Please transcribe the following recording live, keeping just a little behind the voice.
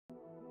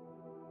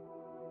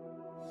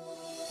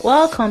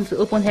Welcome to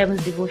Open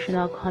Heaven's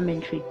Devotional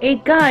Commentary, a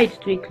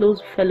guide to a close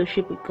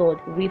fellowship with God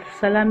with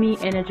Salami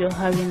Eneojo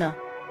Haruna,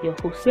 your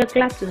host. We are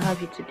glad to have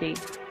you today.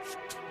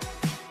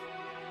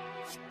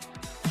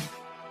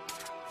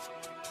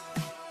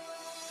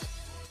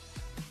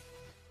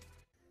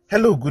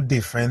 Hello, good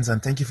day friends,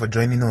 and thank you for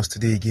joining us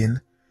today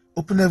again.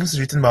 Open Heavens is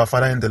written by our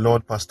Father in the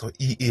Lord, Pastor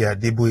Enoch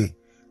Adejare,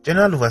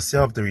 General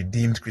Overseer of the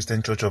Redeemed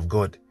Christian Church of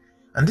God.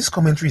 And this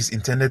commentary is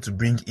intended to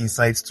bring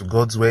insights to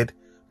God's Word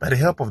by the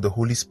help of the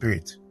Holy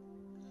Spirit.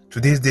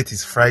 Today's date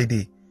is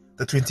Friday,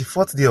 the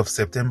 24th day of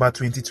September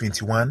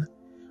 2021,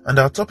 and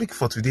our topic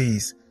for today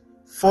is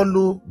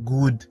Follow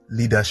Good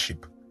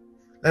Leadership.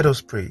 Let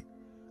us pray.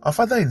 Our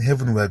Father in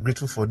heaven, we are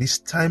grateful for this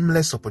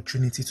timeless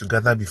opportunity to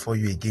gather before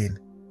you again.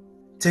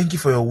 Thank you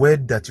for your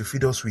word that you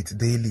feed us with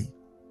daily.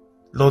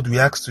 Lord, we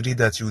ask today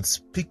that you would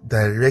speak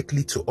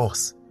directly to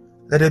us.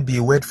 Let it be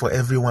a word for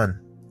everyone.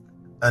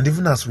 And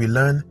even as we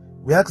learn,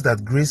 we ask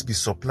that grace be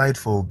supplied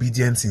for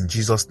obedience in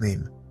Jesus'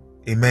 name.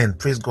 Amen.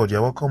 Praise God.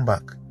 You're welcome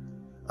back.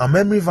 Our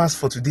memory verse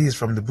for today is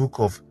from the book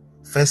of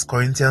 1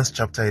 Corinthians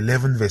chapter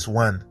 11 verse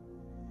 1.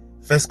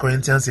 1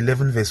 Corinthians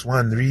 11 verse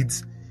 1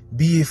 reads,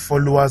 "Be ye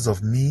followers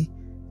of me,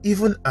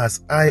 even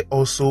as I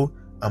also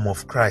am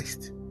of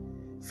Christ."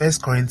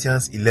 1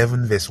 Corinthians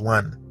 11 verse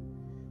 1.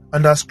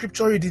 And our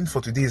scripture reading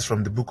for today is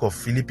from the book of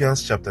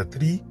Philippians chapter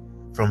 3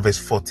 from verse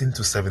 14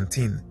 to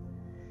 17.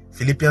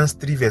 Philippians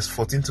 3 verse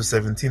 14 to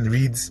 17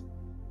 reads,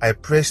 "I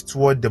press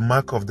toward the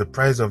mark of the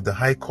prize of the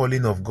high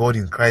calling of God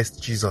in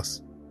Christ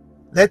Jesus.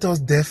 Let us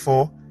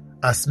therefore,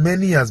 as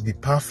many as be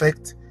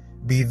perfect,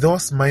 be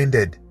thus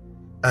minded,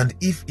 and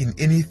if in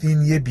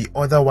anything ye be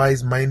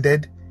otherwise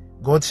minded,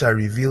 God shall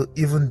reveal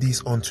even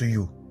this unto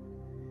you.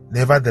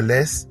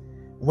 Nevertheless,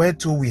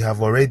 whereto we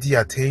have already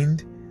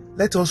attained,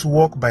 let us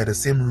walk by the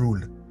same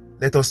rule,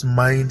 let us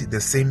mind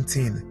the same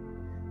thing.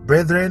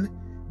 Brethren,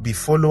 be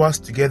followers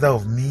together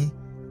of me,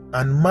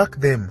 and mark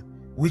them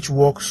which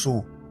walk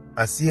so,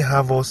 as ye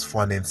have us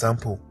for an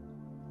example."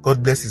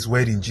 God bless his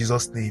word in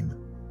Jesus' name.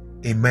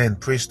 Amen.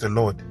 Praise the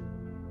Lord.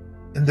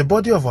 In the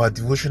body of our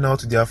devotional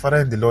today, our Father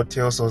in the Lord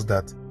tells us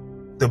that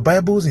the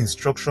Bible's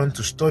instruction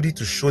to study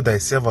to show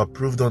thyself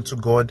approved unto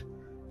God,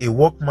 a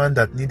workman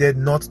that needed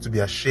not to be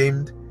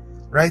ashamed,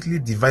 rightly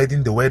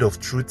dividing the word of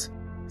truth,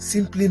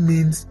 simply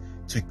means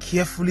to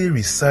carefully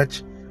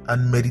research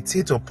and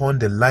meditate upon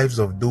the lives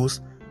of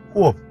those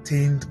who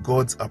obtained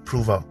God's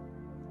approval.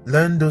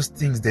 Learn those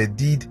things they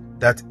did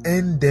that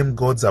earned them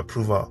God's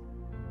approval.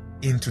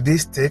 In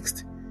today's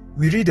text,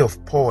 we read of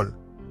Paul,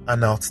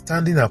 an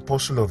outstanding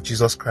apostle of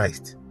Jesus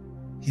Christ.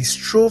 He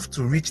strove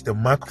to reach the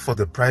mark for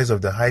the prize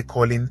of the high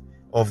calling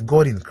of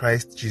God in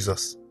Christ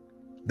Jesus.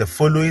 The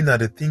following are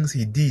the things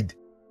he did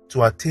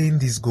to attain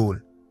this goal.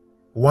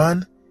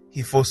 1.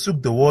 He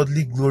forsook the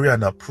worldly glory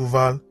and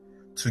approval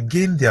to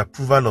gain the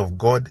approval of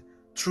God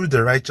through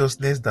the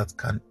righteousness that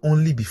can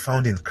only be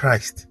found in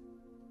Christ.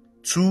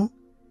 2.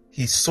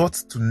 He sought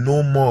to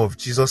know more of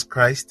Jesus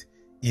Christ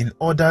in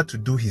order to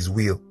do his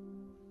will.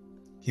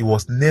 He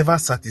was never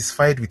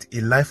satisfied with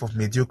a life of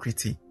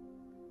mediocrity.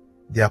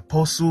 The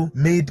apostle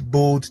made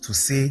bold to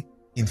say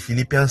in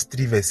Philippians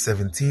 3 verse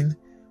 17,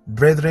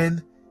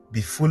 "Brethren, be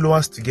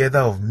followers together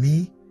of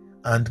me,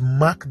 and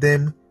mark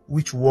them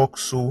which walk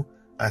so,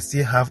 as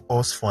ye have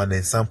us for an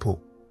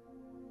example."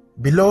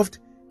 Beloved,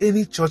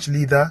 any church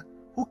leader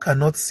who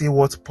cannot say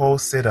what Paul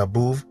said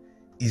above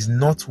is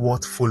not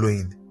worth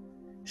following.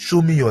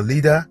 Show me your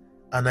leader,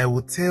 and I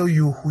will tell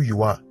you who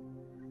you are.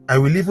 I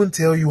will even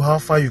tell you how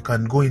far you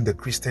can go in the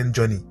Christian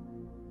journey.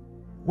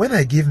 When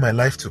I gave my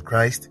life to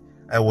Christ,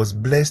 I was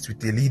blessed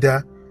with a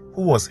leader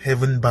who was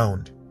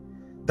heaven-bound.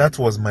 That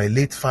was my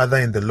late father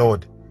in the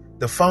Lord,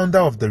 the founder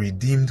of the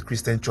Redeemed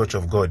Christian Church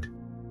of God.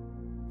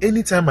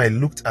 Anytime I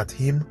looked at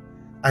him,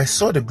 I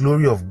saw the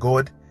glory of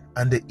God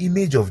and the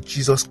image of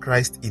Jesus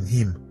Christ in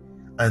him,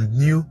 and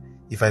knew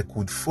if I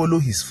could follow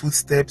his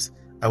footsteps,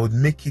 I would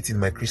make it in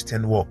my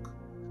Christian walk.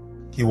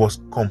 He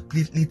was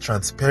completely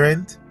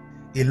transparent,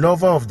 a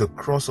lover of the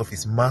cross of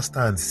his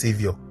Master and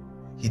Savior.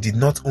 He did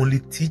not only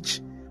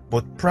teach,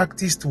 but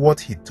practiced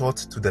what he taught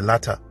to the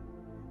latter.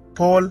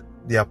 Paul,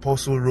 the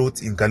apostle,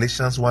 wrote in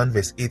Galatians 1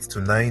 verse 8 to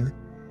 9,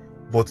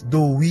 "But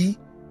though we,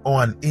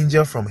 or an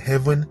angel from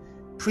heaven,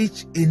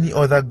 preach any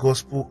other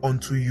gospel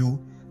unto you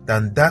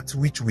than that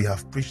which we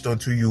have preached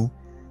unto you,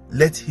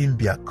 let him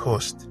be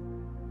accursed.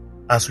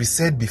 As we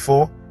said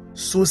before,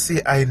 so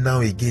say I now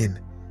again,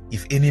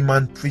 if any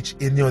man preach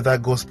any other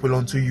gospel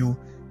unto you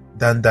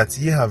than that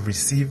ye have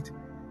received,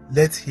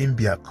 let him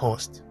be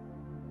accursed."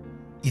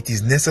 It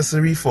is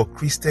necessary for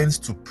Christians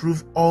to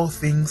prove all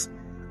things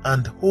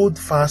and hold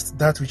fast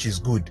that which is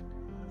good,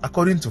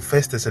 according to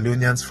 1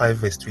 Thessalonians 5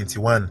 verse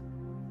 21.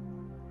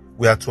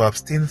 We are to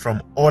abstain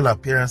from all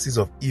appearances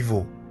of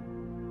evil.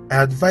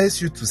 I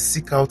advise you to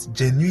seek out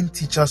genuine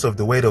teachers of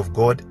the Word of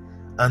God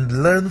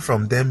and learn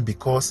from them,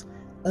 because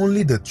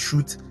only the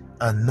truth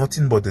and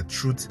nothing but the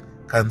truth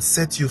can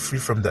set you free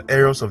from the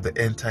errors of the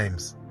end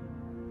times.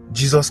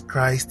 Jesus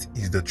Christ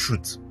is the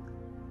truth.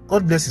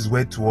 God bless his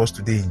word to us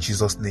today in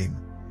Jesus' name.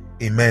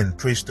 Amen.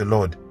 Praise the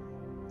Lord.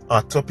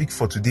 Our topic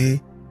for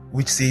today,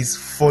 which says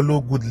follow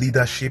good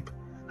leadership,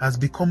 has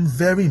become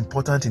very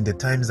important in the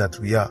times that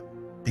we are,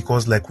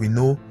 because like we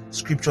know,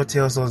 scripture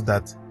tells us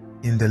that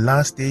in the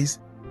last days,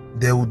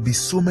 there would be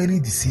so many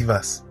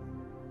deceivers.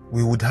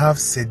 We would have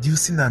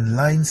seducing and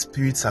lying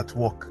spirits at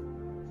work.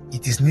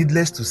 It is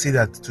needless to say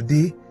that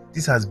today,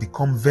 this has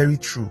become very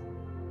true.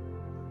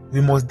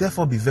 We must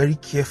therefore be very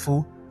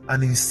careful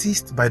and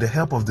insist by the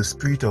help of the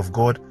Spirit of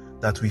God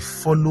that we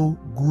follow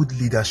good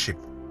leadership,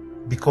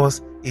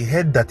 because a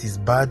head that is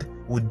bad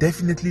will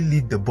definitely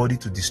lead the body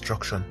to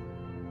destruction.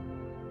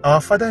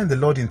 Our Father in the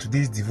Lord in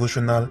today's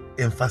devotional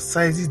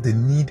emphasizes the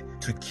need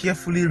to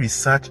carefully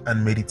research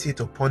and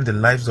meditate upon the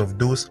lives of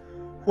those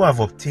who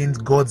have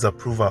obtained God's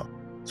approval,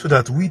 so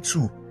that we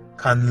too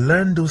can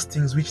learn those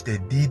things which they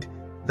did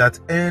that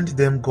earned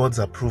them God's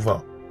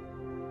approval.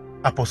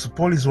 Apostle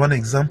Paul is one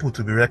example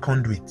to be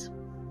reckoned with,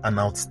 an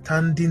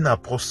outstanding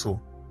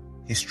apostle.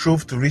 He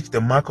strove to reach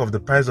the mark of the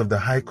prize of the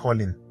high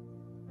calling.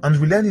 And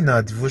we learn in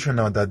our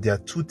devotional that there are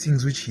two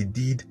things which he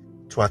did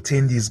to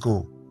attain this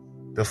goal.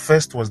 The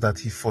first was that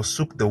he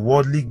forsook the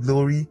worldly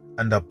glory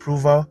and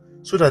approval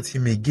so that he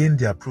may gain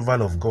the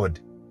approval of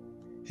God.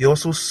 He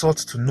also sought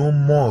to know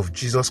more of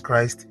Jesus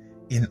Christ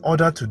in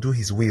order to do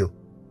his will.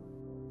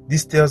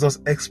 This tells us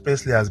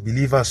expressly as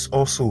believers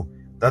also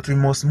that we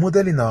must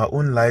model in our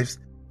own lives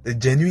the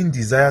genuine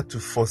desire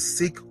to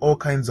forsake all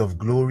kinds of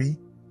glory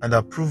and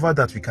approval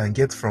that we can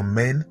get from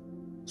men,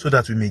 so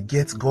that we may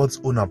get God's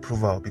own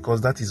approval,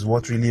 because that is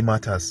what really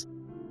matters.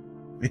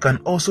 We can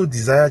also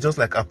desire, just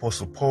like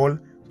Apostle Paul,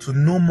 to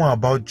know more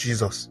about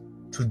Jesus,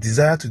 to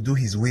desire to do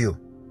his will.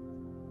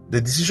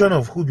 The decision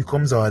of who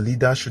becomes our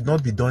leader should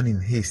not be done in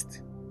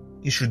haste.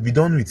 It should be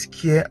done with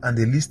care and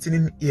a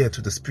listening ear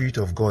to the Spirit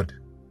of God.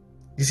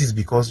 This is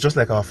because, just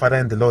like our Father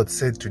in the Lord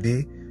said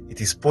today, it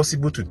is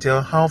possible to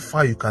tell how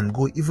far you can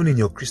go even in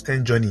your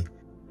Christian journey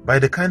by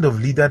the kind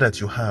of leader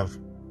that you have.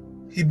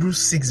 Hebrews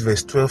 6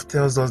 verse 12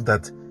 tells us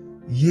that,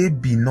 "Ye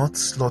be not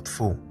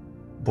slothful,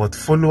 but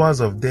followers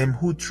of them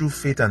who through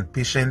faith and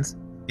patience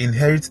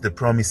inherit the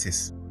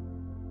promises."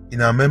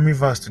 In our memory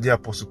verse today,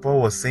 Apostle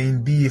Paul was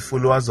saying, "Be ye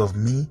followers of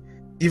me,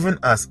 even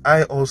as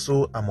I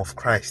also am of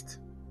Christ."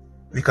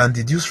 We can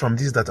deduce from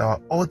this that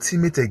our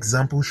ultimate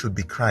example should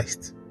be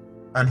Christ.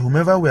 And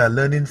whomever we are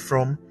learning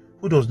from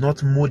who does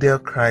not model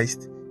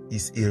Christ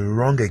is a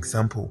wrong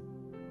example.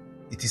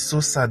 It is so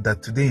sad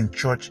that today in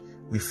church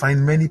we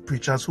find many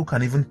preachers who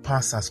can even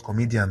pass as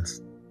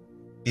comedians.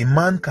 A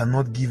man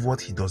cannot give what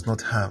he does not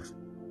have.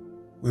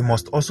 We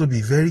must also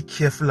be very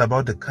careful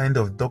about the kind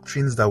of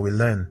doctrines that we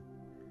learn.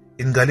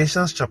 In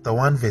Galatians chapter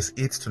 1 verse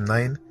 8 to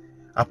 9,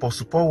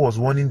 Apostle Paul was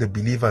warning the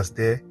believers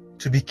there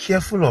to be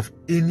careful of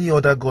any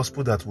other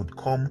gospel that would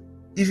come,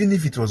 even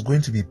if it was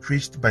going to be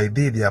preached by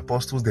they, the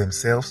apostles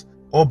themselves,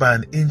 or by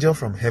an angel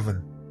from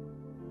heaven.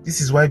 This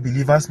is why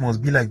believers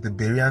must be like the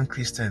Berean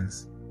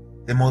Christians.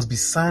 They must be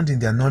sound in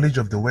their knowledge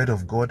of the Word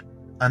of God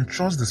and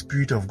trust the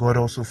Spirit of God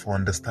also for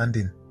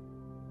understanding.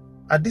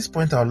 At this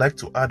point, I would like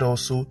to add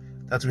also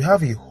that we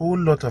have a whole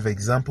lot of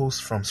examples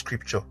from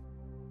Scripture.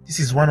 This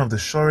is one of the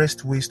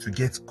surest ways to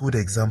get good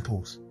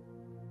examples.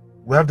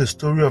 We have the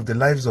story of the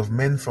lives of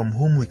men from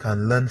whom we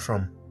can learn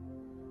from.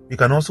 We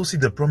can also see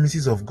the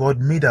promises of God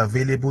made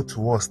available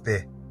to us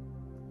there.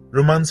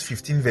 Romans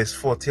 15 verse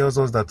 4 tells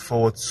us that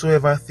for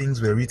whatsoever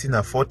things were written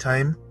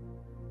aforetime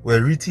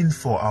were written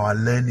for our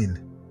learning,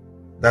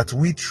 that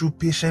we through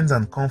patience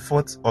and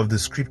comfort of the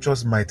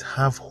scriptures might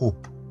have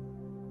hope.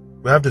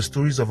 We have the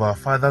stories of our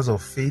fathers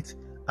of faith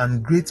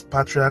and great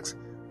patriarchs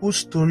whose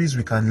stories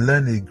we can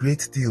learn a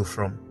great deal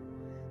from.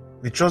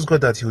 We trust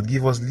God that he would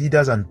give us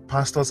leaders and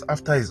pastors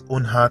after his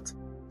own heart,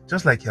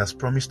 just like he has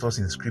promised us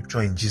in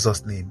scripture, in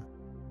Jesus' name.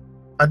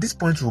 At this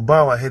point, we'll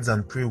bow our heads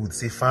and pray. We'll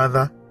say,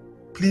 "Father,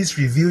 please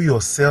reveal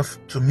yourself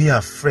to me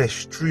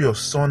afresh through your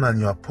Son and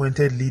your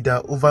appointed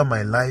leader over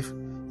my life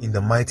in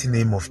the mighty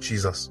name of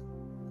Jesus."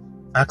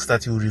 Ask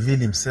that he will reveal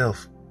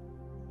himself.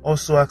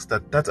 Also ask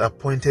that that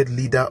appointed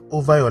leader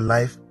over your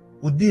life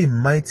would be a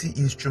mighty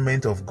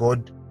instrument of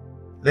God.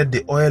 Let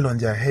the oil on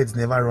their heads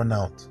never run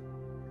out.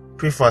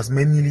 Pray for as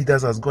many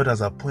leaders as God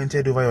has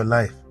appointed over your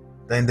life,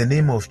 that in the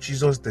name of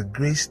Jesus, the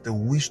grace, the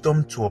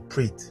wisdom to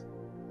operate,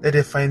 let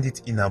them find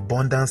it in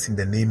abundance in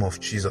the name of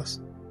Jesus.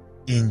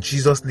 In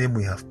Jesus' name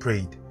we have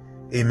prayed.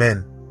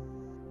 Amen.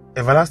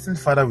 Everlasting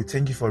Father, we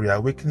thank you for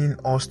reawakening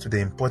us to the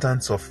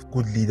importance of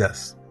good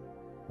leaders.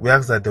 We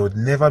ask that they would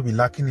never be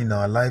lacking in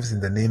our lives in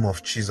the name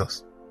of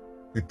Jesus.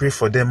 We pray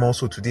for them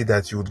also today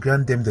that you would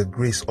grant them the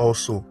grace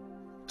also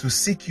to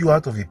seek you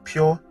out of a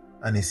pure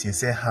and a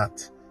sincere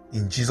heart.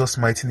 In Jesus'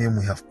 mighty name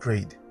we have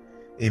prayed.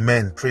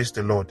 Amen. Praise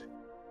the Lord.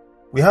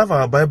 We have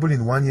our Bible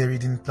in 1 year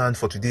reading plan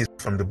for today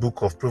from the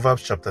book of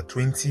Proverbs chapter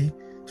 20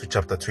 to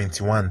chapter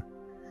 21.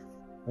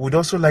 We would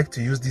also like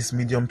to use this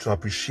medium to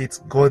appreciate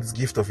God's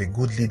gift of a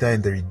good leader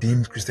in the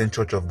Redeemed Christian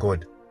Church of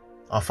God,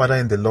 our Father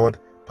in the Lord,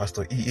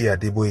 Pastor E.A.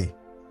 Adeboye,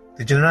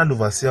 the General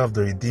Overseer of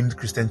the Redeemed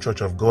Christian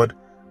Church of God,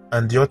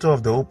 and the author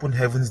of the Open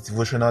Heavens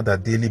devotional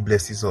that daily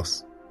blesses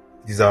us.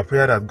 It is our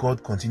prayer that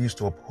God continues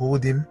to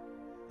uphold him,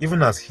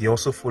 even as he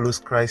also follows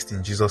Christ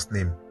in Jesus'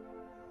 name.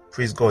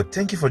 Praise God.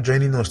 Thank you for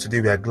joining us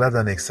today. We are glad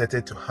and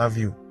excited to have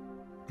you.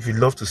 If you'd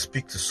love to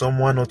speak to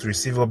someone or to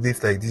receive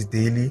updates like this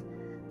daily,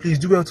 please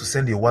do well to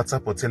send a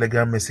WhatsApp or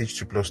Telegram message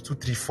to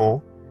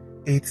 +234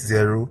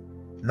 80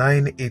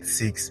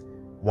 986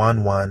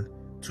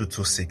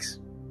 11226.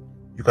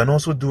 You can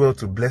also do well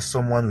to bless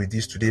someone with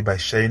this today by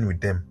sharing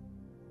with them.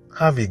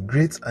 Have a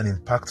great and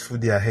impactful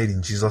day ahead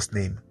in Jesus'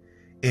 name.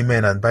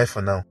 Amen and bye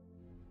for now.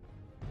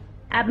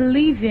 I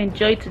believe you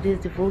enjoyed today's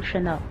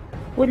devotional.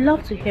 We'd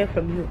love to hear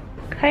from you.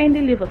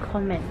 Kindly leave a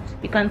comment.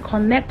 You can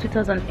connect with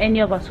us on any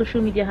of our social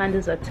media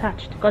handles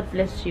attached. God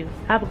bless you.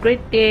 Have a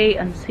great day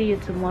and see you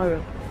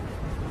tomorrow.